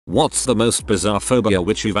What's the most bizarre phobia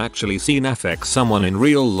which you've actually seen affect someone in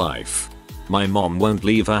real life? My mom won't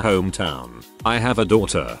leave her hometown. I have a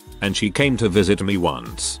daughter, and she came to visit me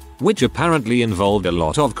once, which apparently involved a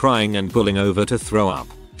lot of crying and pulling over to throw up.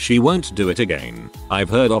 She won't do it again. I've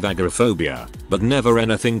heard of agoraphobia, but never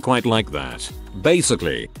anything quite like that.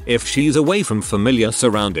 Basically, if she's away from familiar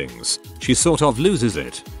surroundings, she sort of loses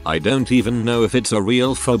it. I don't even know if it's a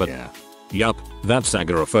real phobia. Yup, that's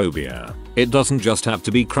agoraphobia. It doesn't just have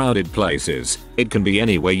to be crowded places, it can be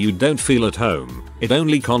anywhere you don't feel at home. It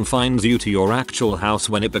only confines you to your actual house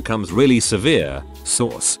when it becomes really severe.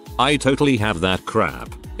 Source: I totally have that crap.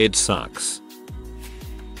 It sucks.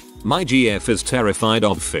 My GF is terrified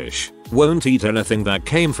of fish. Won't eat anything that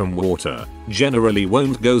came from water. Generally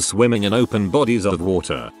won't go swimming in open bodies of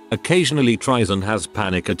water. Occasionally tries and has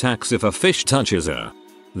panic attacks if a fish touches her.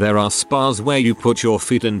 There are spas where you put your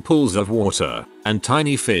feet in pools of water, and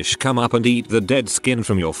tiny fish come up and eat the dead skin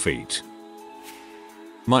from your feet.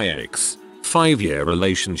 My ex, 5-year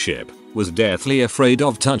relationship, was deathly afraid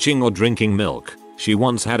of touching or drinking milk. She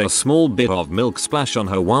once had a small bit of milk splash on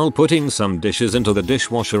her while putting some dishes into the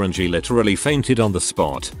dishwasher and she literally fainted on the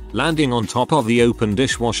spot, landing on top of the open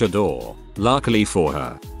dishwasher door. Luckily for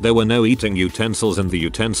her, there were no eating utensils in the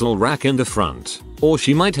utensil rack in the front, or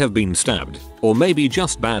she might have been stabbed, or maybe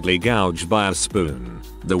just badly gouged by a spoon.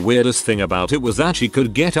 The weirdest thing about it was that she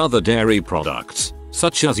could get other dairy products,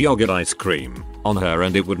 such as yogurt ice cream, on her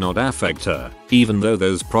and it would not affect her, even though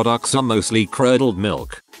those products are mostly curdled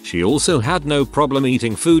milk. She also had no problem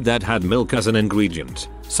eating food that had milk as an ingredient,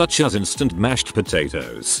 such as instant mashed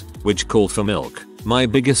potatoes, which call for milk. My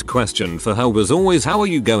biggest question for her was always, how are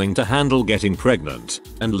you going to handle getting pregnant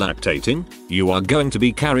and lactating? You are going to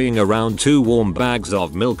be carrying around 2 warm bags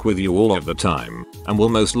of milk with you all of the time, and will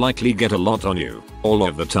most likely get a lot on you, all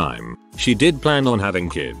of the time. She did plan on having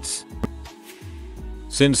kids.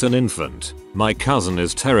 Since an infant, my cousin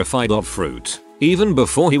is terrified of fruit. Even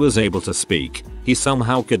before he was able to speak, he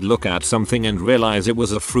somehow could look at something and realize it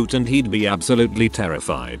was a fruit and he'd be absolutely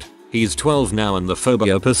terrified. He's 12 now and the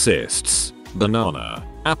phobia persists. Banana,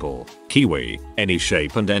 apple, kiwi, any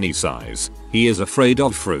shape and any size. He is afraid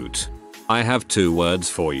of fruit. I have 2 words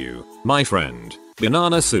for you, my friend.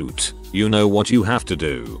 Banana suit. You know what you have to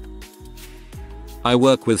do. I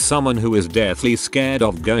work with someone who is deathly scared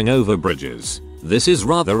of going over bridges. This is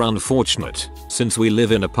rather unfortunate, since we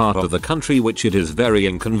live in a part of the country which it is very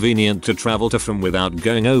inconvenient to travel to from without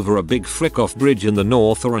going over a big frick-off bridge in the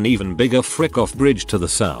north or an even bigger frick-off bridge to the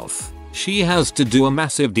south. She has to do a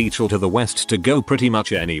massive detour to the west to go pretty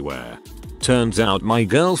much anywhere. Turns out my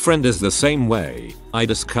girlfriend is the same way. I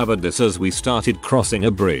discovered this as we started crossing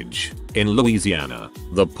a bridge in Louisiana,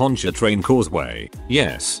 the Pontchartrain Causeway.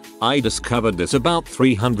 Yes, I discovered this about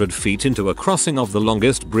 300 feet into a crossing of the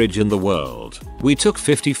longest bridge in the world. We took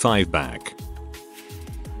 55 back.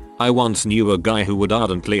 I once knew a guy who would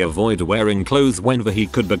ardently avoid wearing clothes whenever he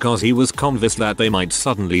could because he was convinced that they might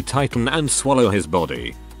suddenly tighten and swallow his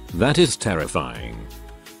body. That is terrifying.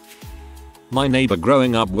 My neighbor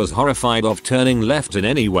growing up was horrified of turning left in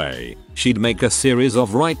any way. She'd make a series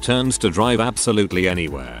of right turns to drive absolutely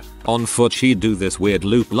anywhere. On foot she'd do this weird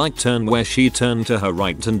loop-like turn where she turned to her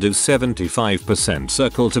right and do 75%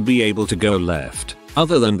 circle to be able to go left.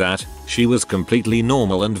 Other than that, she was completely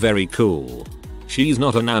normal and very cool. She's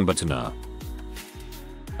not an Ambertoner.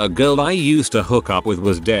 A girl I used to hook up with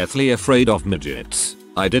was deathly afraid of midgets.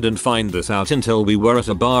 I didn't find this out until we were at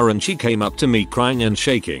a bar and she came up to me crying and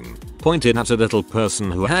shaking, pointed at a little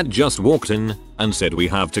person who had just walked in, and said, "We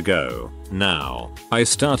have to go now." I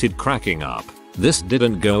started cracking up. This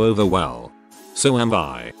didn't go over well. So am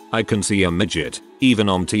I. I can see a midget, even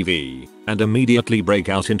on TV, and immediately break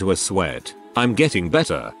out into a sweat. I'm getting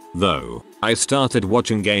better, though. I started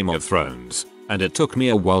watching Game of Thrones, and it took me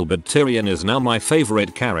a while, but Tyrion is now my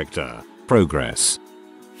favorite character. Progress.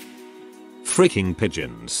 Freaking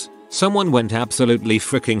pigeons. Someone went absolutely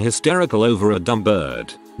freaking hysterical over a dumb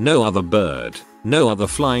bird. No other bird, no other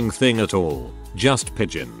flying thing at all, just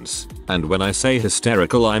pigeons. And when I say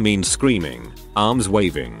hysterical I mean screaming, arms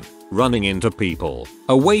waving, running into people,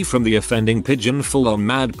 away from the offending pigeon, full on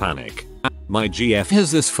mad panic. My GF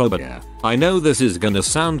has this phobia. I know this is gonna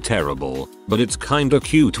sound terrible, but it's kinda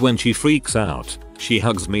cute when she freaks out. She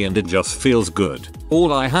hugs me and it just feels good.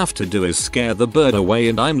 All I have to do is scare the bird away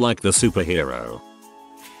and I'm like the superhero.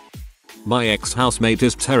 My ex-housemate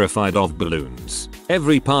is terrified of balloons.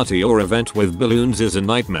 Every party or event with balloons is a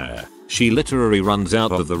nightmare. She literally runs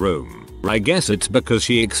out of the room. I guess it's because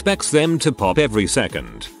she expects them to pop every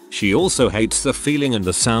second. She also hates the feeling and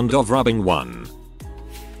the sound of rubbing one.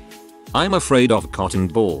 I'm afraid of cotton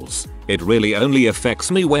balls. It really only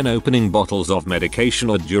affects me when opening bottles of medication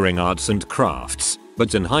or during arts and crafts.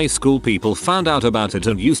 But in high school people found out about it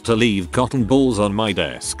and used to leave cotton balls on my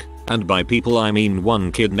desk. And by people I mean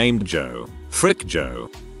one kid named Joe. Frick Joe.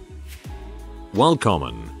 While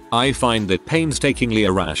common, I find it painstakingly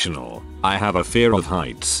irrational. I have a fear of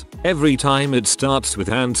heights. Every time it starts with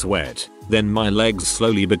hand sweat, then my legs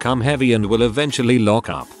slowly become heavy and will eventually lock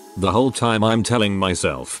up. The whole time I'm telling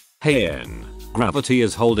myself, hey N, gravity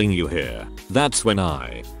is holding you here. That's when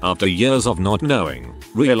I, after years of not knowing,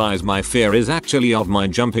 realize my fear is actually of my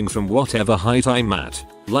jumping from whatever height I'm at.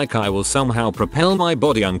 Like I will somehow propel my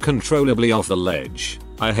body uncontrollably off the ledge.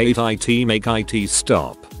 I hate IT, make IT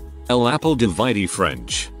stop. El Apple Divide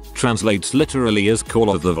French. Translates literally as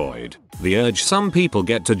call of the void. The urge some people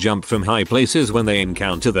get to jump from high places when they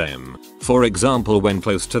encounter them. For example when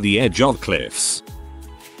close to the edge of cliffs.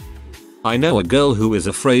 I know a girl who is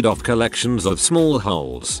afraid of collections of small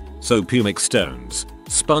holes, so pumic stones,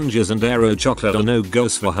 sponges and aero chocolate are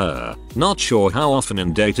no-goes for her. Not sure how often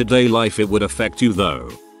in day-to-day life it would affect you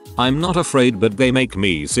though. I'm not afraid but they make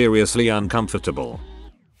me seriously uncomfortable.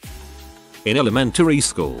 In elementary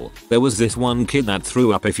school, there was this one kid that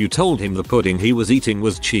threw up if you told him the pudding he was eating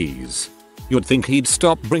was cheese. You'd think he'd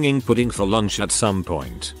stop bringing pudding for lunch at some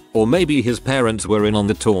point. Or maybe his parents were in on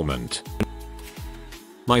the torment.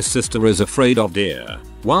 My sister is afraid of deer.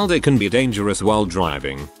 While they can be dangerous while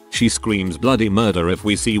driving, she screams bloody murder if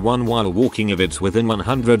we see one while walking if it's within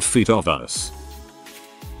 100 feet of us.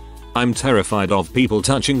 I'm terrified of people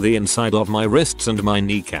touching the inside of my wrists and my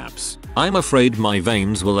kneecaps. I'm afraid my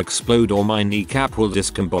veins will explode or my kneecap will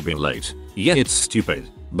discombobulate. Yeah, it's stupid,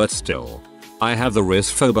 but still. I have the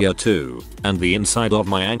wrist phobia too, and the inside of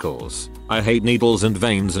my ankles. I hate needles and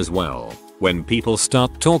veins as well. When people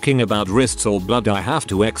start talking about wrists or blood I have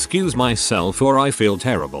to excuse myself or I feel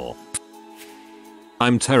terrible.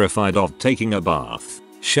 I'm terrified of taking a bath.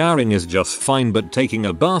 Showering is just fine but taking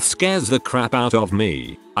a bath scares the crap out of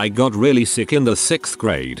me. I got really sick in the 6th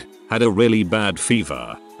grade, had a really bad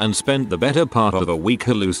fever, and spent the better part of a week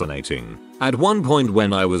hallucinating. At one point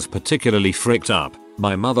when I was particularly freaked up,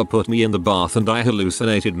 my mother put me in the bath and I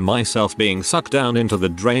hallucinated myself being sucked down into the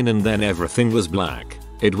drain and then everything was black.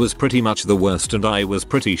 It was pretty much the worst and I was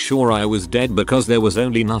pretty sure I was dead because there was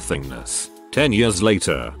only nothingness. 10 years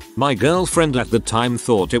later, my girlfriend at the time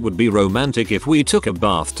thought it would be romantic if we took a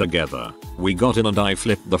bath together. We got in and I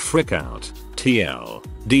flipped the frick out.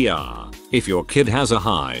 TLDR. If your kid has a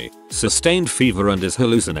high, sustained fever and is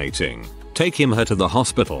hallucinating, take him/her to the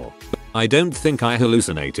hospital. I don't think I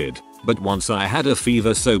hallucinated, but once I had a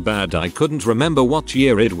fever so bad I couldn't remember what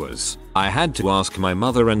year it was. I had to ask my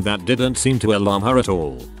mother and that didn't seem to alarm her at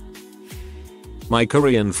all. My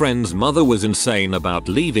Korean friend's mother was insane about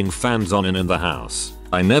leaving fans on in the house.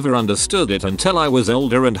 I never understood it until I was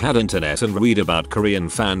older and had internet and read about Korean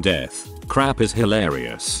fan death. Crap is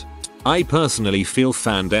hilarious. I personally feel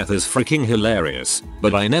fan death is freaking hilarious,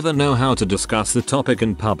 but I never know how to discuss the topic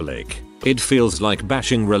in public. It feels like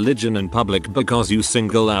bashing religion in public because you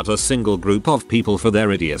single out a single group of people for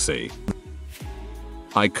their idiocy.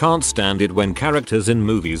 I can't stand it when characters in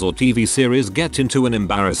movies or TV series get into an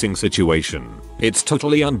embarrassing situation. It's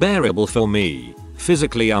totally unbearable for me.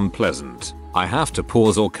 Physically unpleasant. I have to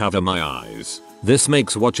pause or cover my eyes. This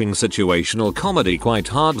makes watching situational comedy quite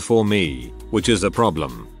hard for me, which is a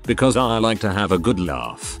problem, because I like to have a good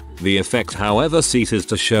laugh. The effect however ceases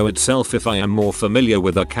to show itself if I am more familiar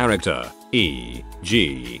with a character,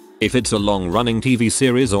 e.g., if it's a long-running TV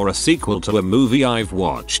series or a sequel to a movie I've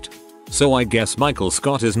watched. So I guess Michael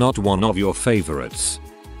Scott is not one of your favorites.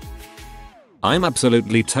 I'm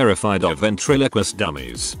absolutely terrified of ventriloquist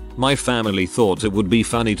dummies. My family thought it would be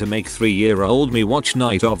funny to make 3-year-old me watch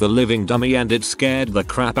Night of the Living Dummy and it scared the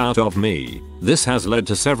crap out of me. This has led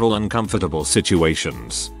to several uncomfortable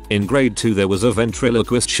situations. In grade 2 there was a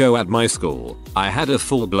ventriloquist show at my school. I had a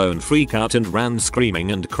full-blown freak out and ran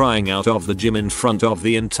screaming and crying out of the gym in front of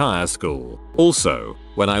the entire school. Also,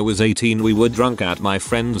 when I was 18 we were drunk at my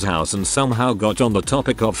friend's house and somehow got on the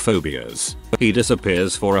topic of phobias. He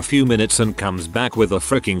disappears for a few minutes and comes back with a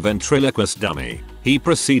freaking ventriloquist dummy. He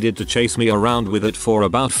proceeded to chase me around with it for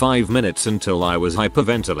about 5 minutes until I was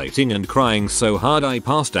hyperventilating and crying so hard I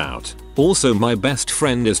passed out. Also my best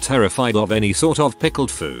friend is terrified of any sort of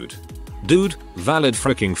pickled food. Dude, valid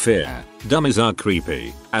freaking fear. Dummies are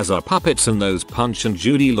creepy, as are puppets and those Punch and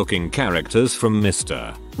Judy looking characters from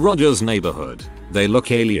Mr. Rogers' Neighborhood. They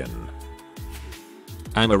look alien.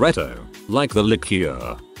 Amaretto. Like the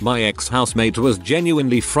liqueur, my ex-housemate was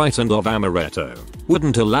genuinely frightened of amaretto.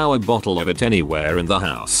 Wouldn't allow a bottle of it anywhere in the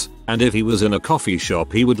house. and if he was in a coffee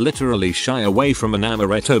shop he would literally shy away from an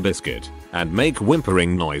amaretto biscuit and make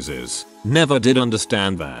whimpering noises. Never did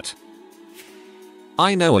understand that.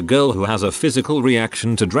 I know a girl who has a physical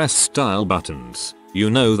reaction to dress style buttons. You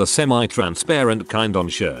know, the semi-transparent kind on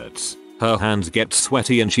shirts. Her hands get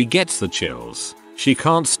sweaty and she gets the chills. She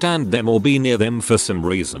can't stand them or be near them for some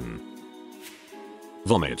reason.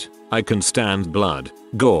 Vomit. I can stand blood,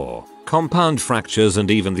 gore, compound fractures and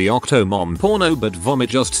even the Octomom porno, but vomit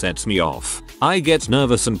just sets me off. I get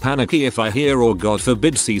nervous and panicky if I hear or God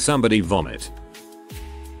forbid see somebody vomit.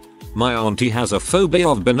 My auntie has a phobia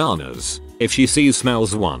of bananas. If she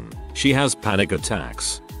smells one, she has panic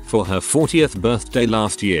attacks. For her 40th birthday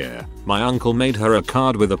last year, my uncle made her a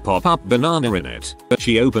card with a pop-up banana in it.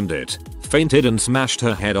 She opened it, fainted and smashed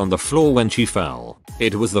her head on the floor when she fell.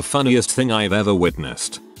 It was the funniest thing I've ever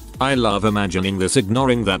witnessed. I love imagining this,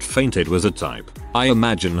 ignoring that fainted was a type. I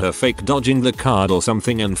imagine her fake dodging the card or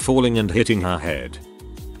something and falling and hitting her head.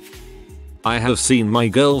 I have seen my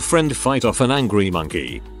girlfriend fight off an angry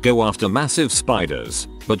monkey, go after massive spiders,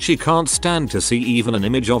 but she can't stand to see even an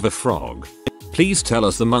image of a frog. Please tell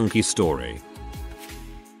us the monkey story.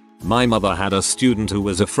 My mother had a student who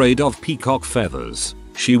was afraid of peacock feathers.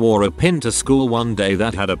 She wore a pin to school one day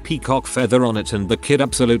that had a peacock feather on it and the kid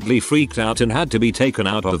absolutely freaked out and had to be taken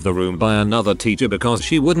out of the room by another teacher because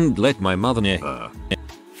she wouldn't let my mother near her.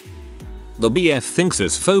 The BF thinks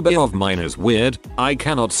this phobia of mine is weird. I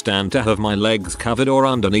cannot stand to have my legs covered or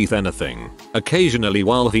underneath anything. Occasionally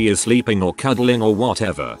while he is sleeping or cuddling or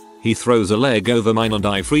whatever, he throws a leg over mine and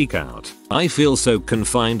I freak out. I feel so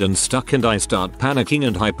confined and stuck and I start panicking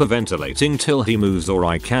and hyperventilating till he moves or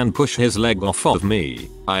I can push his leg off of me.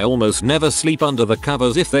 I almost never sleep under the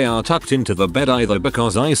covers if they are tucked into the bed either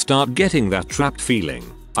because I start getting that trapped feeling.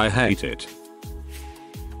 I hate it.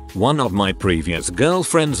 One of my previous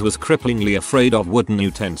girlfriends was cripplingly afraid of wooden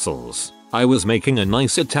utensils. I was making a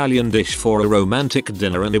nice Italian dish for a romantic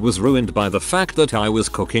dinner and it was ruined by the fact that I was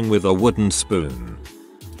cooking with a wooden spoon.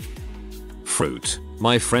 Fruit.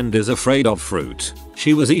 My friend is afraid of fruit.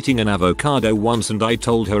 She was eating an avocado once and I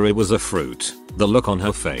told her it was a fruit. The look on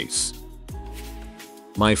her face.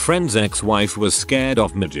 My friend's ex-wife was scared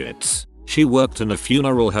of midgets. She worked in a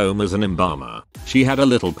funeral home as an embalmer. She had a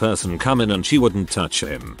little person come in and she wouldn't touch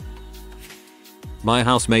him. My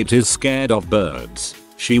housemate is scared of birds.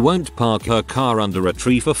 She won't park her car under a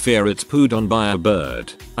tree for fear it's pooed on by a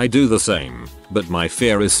bird. I do the same, but my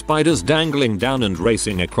fear is spiders dangling down and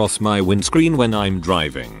racing across my windscreen when I'm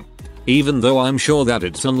driving. Even though I'm sure that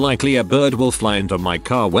it's unlikely a bird will fly into my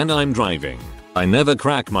car when I'm driving, I never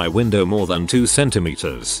crack my window more than 2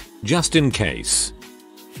 centimeters, just in case.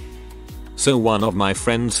 So one of my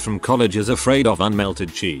friends from college is afraid of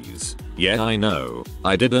unmelted cheese. Yeah, I know,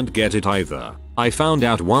 I didn't get it either. I found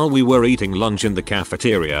out while we were eating lunch in the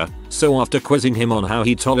cafeteria, so after quizzing him on how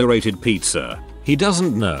he tolerated pizza, he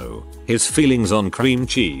doesn't know his feelings on cream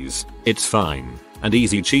cheese. It's fine, and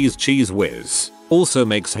easy cheese whiz also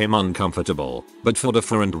makes him uncomfortable, but for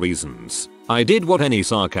different reasons. I did what any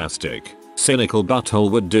sarcastic, cynical butthole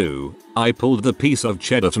would do. I pulled the piece of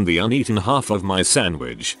cheddar from the uneaten half of my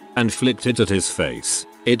sandwich and flicked it at his face.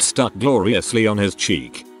 It stuck gloriously on his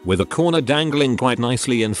cheek, with a corner dangling quite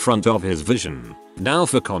nicely in front of his vision. Now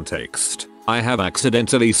for context, I have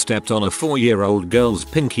accidentally stepped on a 4-year-old girl's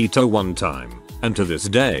pinky toe one time, and to this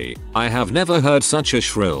day, I have never heard such a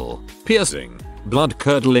shrill, piercing,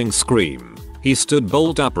 blood-curdling scream. He stood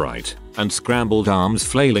bolt upright and scrambled, arms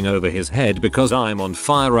flailing over his head because I'm on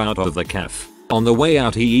fire out of the caf. On the way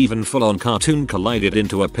out he even full-on cartoon collided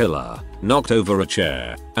into a pillar, knocked over a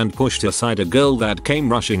chair, and pushed aside a girl that came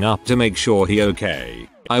rushing up to make sure he okay.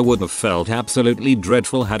 I would have felt absolutely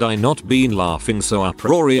dreadful had I not been laughing so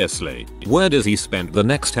uproariously. Word is he spent the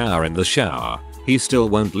next hour in the shower. He still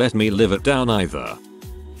won't let me live it down either.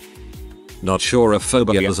 Not sure if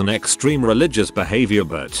phobia is an extreme religious behavior,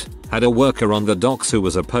 but had a worker on the docks who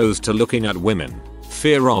was opposed to looking at women.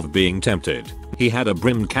 Fear of being tempted. He had a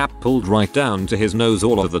brimmed cap pulled right down to his nose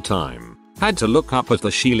all of the time. Had to look up at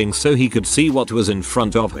the ceiling so he could see what was in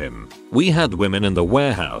front of him. We had women in the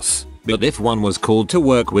warehouse, but if one was called to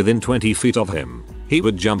work within 20 feet of him, he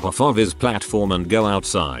would jump off of his platform and go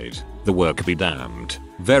outside. The work be damned.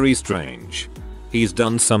 Very strange. He's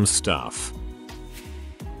done some stuff.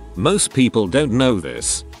 Most people don't know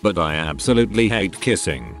this, but I absolutely hate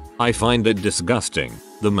kissing. I find it disgusting.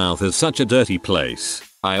 The mouth is such a dirty place.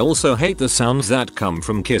 I also hate the sounds that come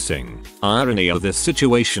from kissing. Irony of this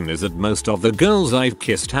situation is that most of the girls I've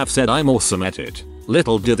kissed have said I'm awesome at it.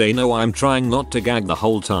 Little do they know I'm trying not to gag the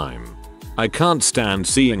whole time. I can't stand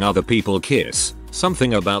seeing other people kiss.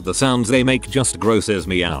 Something about the sounds they make just grosses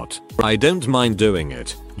me out. I don't mind doing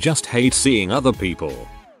it, Just hate seeing other people.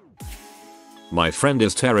 My friend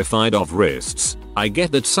is terrified of wrists. I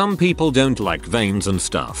get that some people don't like veins and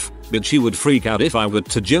stuff, but she would freak out if I were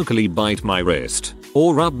to jokingly bite my wrist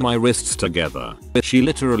or rub my wrists together. She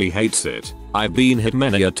literally hates it. I've been hit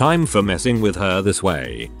many a time for messing with her this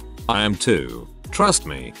way. I am too. Trust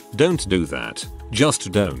me, don't do that.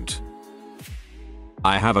 Just don't.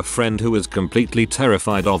 I have a friend who is completely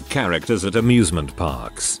terrified of characters at amusement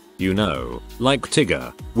parks. You know, like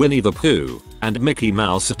Tigger, Winnie the Pooh, and Mickey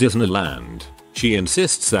Mouse at Disneyland. She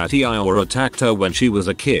insists that Eeyore attacked her when she was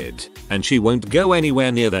a kid, and she won't go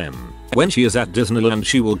anywhere near them. When she is at Disneyland,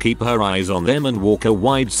 she will keep her eyes on them and walk a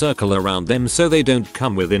wide circle around them so they don't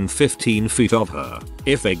come within 15 feet of her.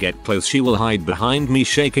 If they get close, she will hide behind me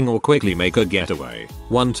shaking or quickly make a getaway.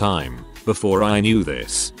 One time, before I knew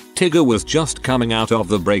this, Tigger was just coming out of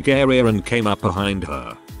the break area and came up behind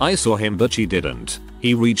her. I saw him but she didn't.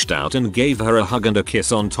 He reached out and gave her a hug and a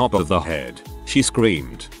kiss on top of the head. She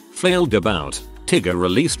screamed, flailed about. Tigger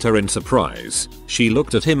released her in surprise. She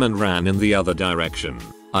looked at him and ran in the other direction.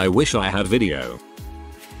 I wish I had video.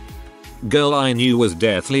 Girl I knew was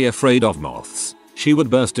deathly afraid of moths. She would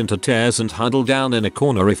burst into tears and huddle down in a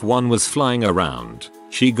corner if one was flying around.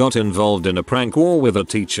 She got involved in a prank war with a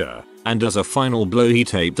teacher, and as a final blow he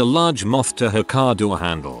taped a large moth to her car door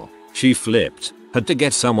handle. She flipped, had to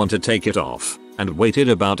get someone to take it off, and waited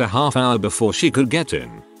about a half hour before she could get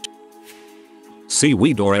in.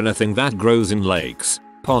 Seaweed or anything that grows in lakes,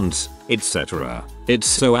 ponds, etc. It's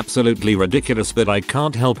so absolutely ridiculous, but I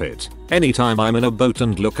can't help it. Anytime I'm in a boat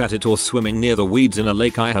and look at it or swimming near the weeds in a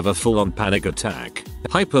lake, I have a full-on panic attack.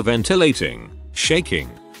 Hyperventilating, shaking,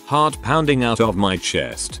 heart pounding out of my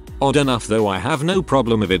chest. Odd enough though, I have no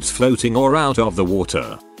problem if it's floating or out of the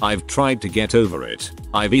water. I've tried to get over it.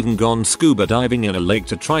 I've even gone scuba diving in a lake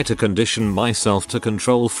to try to condition myself to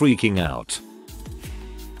control freaking out.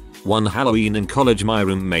 One Halloween in college, my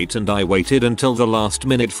roommate and I waited until the last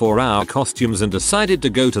minute for our costumes and decided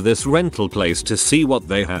to go to this rental place to see what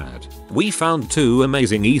they had. We found 2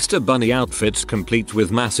 amazing Easter bunny outfits complete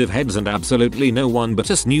with massive heads, and absolutely no one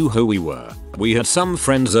but us knew who we were. We had some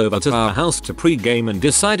friends over to our house to pre-game and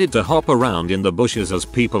decided to hop around in the bushes as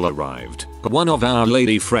people arrived. One of our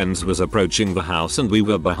lady friends was approaching the house and we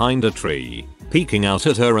were behind a tree, peeking out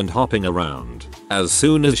at her and hopping around. As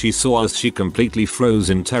soon as she saw us, she completely froze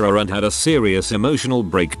in terror and had a serious emotional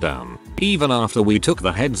breakdown. Even after we took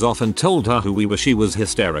the heads off and told her who we were, she was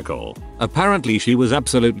hysterical. Apparently she was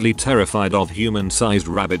absolutely terrified of human-sized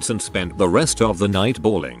rabbits and spent the rest of the night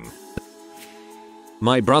bawling.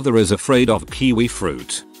 My brother is afraid of kiwi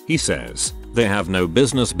fruit. He says, they have no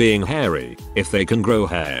business being hairy. If they can grow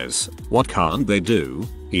hairs, what can't they do?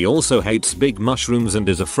 He also hates big mushrooms and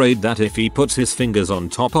is afraid that if he puts his fingers on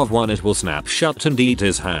top of one it will snap shut and eat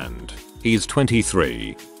his hand. He's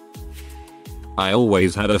 23. I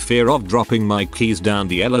always had a fear of dropping my keys down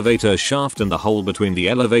the elevator shaft and the hole between the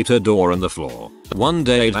elevator door and the floor. One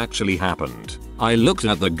day it actually happened. I looked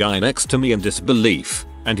at the guy next to me in disbelief,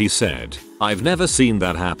 and he said, "I've never seen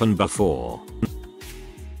that happen before."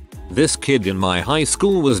 This kid in my high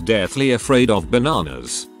school was deathly afraid of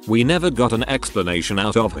bananas. We never got an explanation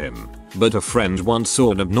out of him, but a friend once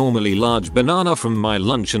saw an abnormally large banana from my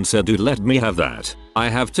lunch and said, "Dude, let me have that. I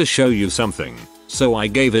have to show you something." So I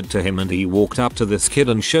gave it to him and he walked up to this kid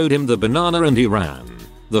and showed him the banana and he ran.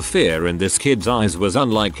 The fear in this kid's eyes was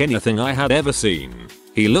unlike anything I had ever seen.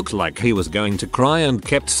 He looked like he was going to cry and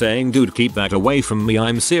kept saying, "Dude, keep that away from me,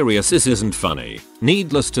 I'm serious, this isn't funny."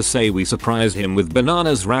 Needless to say, we surprised him with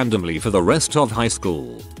bananas randomly for the rest of high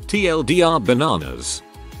school. TLDR bananas.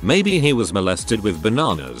 Maybe he was molested with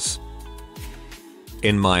bananas.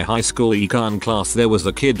 In my high school econ class there was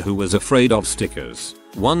a kid who was afraid of stickers.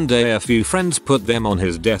 One day a few friends put them on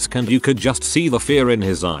his desk and you could just see the fear in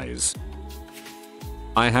his eyes.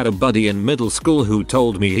 I had a buddy in middle school who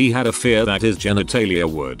told me he had a fear that his genitalia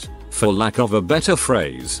would, for lack of a better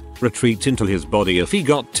phrase, retreat into his body if he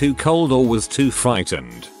got too cold or was too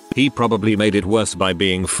frightened. He probably made it worse by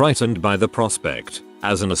being frightened by the prospect.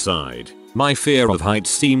 As an aside, my fear of heights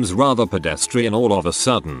seems rather pedestrian all of a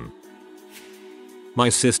sudden. My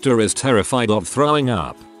sister is terrified of throwing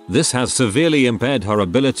up. This has severely impaired her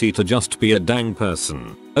ability to just be a dang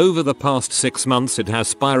person. Over the past 6 months it has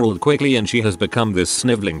spiraled quickly and she has become this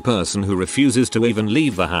sniveling person who refuses to even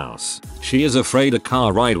leave the house. She is afraid a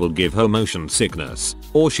car ride will give her motion sickness,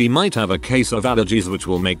 or she might have a case of allergies which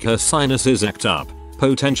will make her sinuses act up,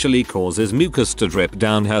 potentially causes mucus to drip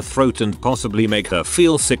down her throat and possibly make her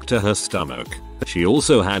feel sick to her stomach. She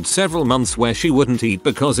also had several months where she wouldn't eat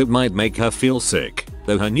because it might make her feel sick,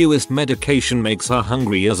 though her newest medication makes her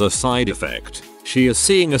hungry as a side effect. She is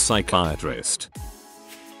seeing a psychiatrist.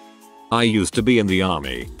 I used to be in the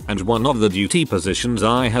army, and one of the duty positions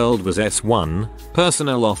I held was S1,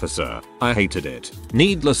 personnel officer. I hated it.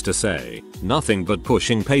 Needless to say, nothing but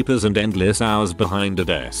pushing papers and endless hours behind a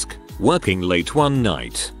desk. Working late one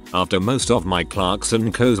night, after most of my clerks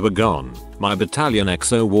and co's were gone, my battalion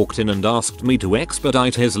XO walked in and asked me to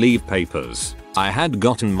expedite his leave papers. I had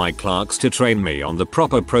gotten my clerks to train me on the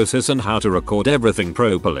proper process and how to record everything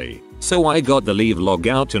properly, so I got the leave log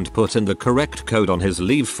out and put in the correct code on his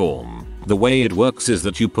leave form. The way it works is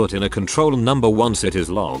that you put in a control number once it is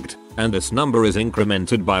logged, and this number is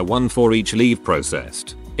incremented by 1 for each leave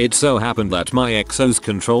processed. It so happened that my XO's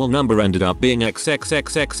control number ended up being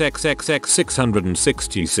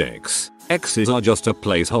XXXXXXX666. X's are just a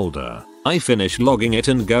placeholder. I finish logging it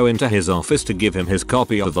and go into his office to give him his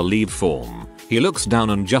copy of the leave form. He looks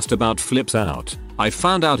down and just about flips out. I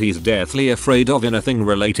found out he's deathly afraid of anything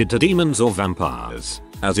related to demons or vampires.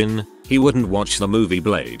 As in, he wouldn't watch the movie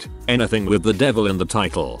Blade, anything with the devil in the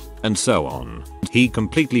title, and so on. He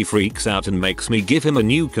completely freaks out and makes me give him a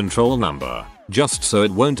new control number, just so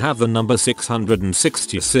it won't have the number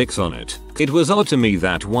 666 on it. It was odd to me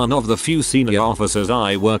that one of the few senior officers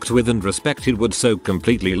I worked with and respected would so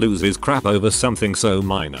completely lose his crap over something so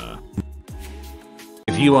minor.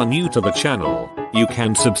 If you are new to the channel, you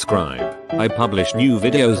can subscribe. I publish new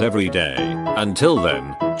videos every day. Until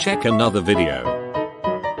then, check another video.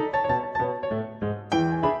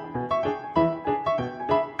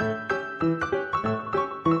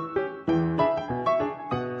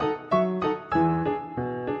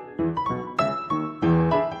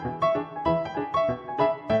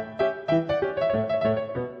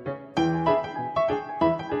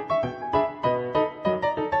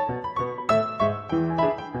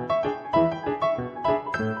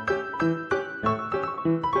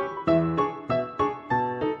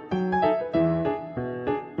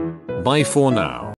 Bye for now.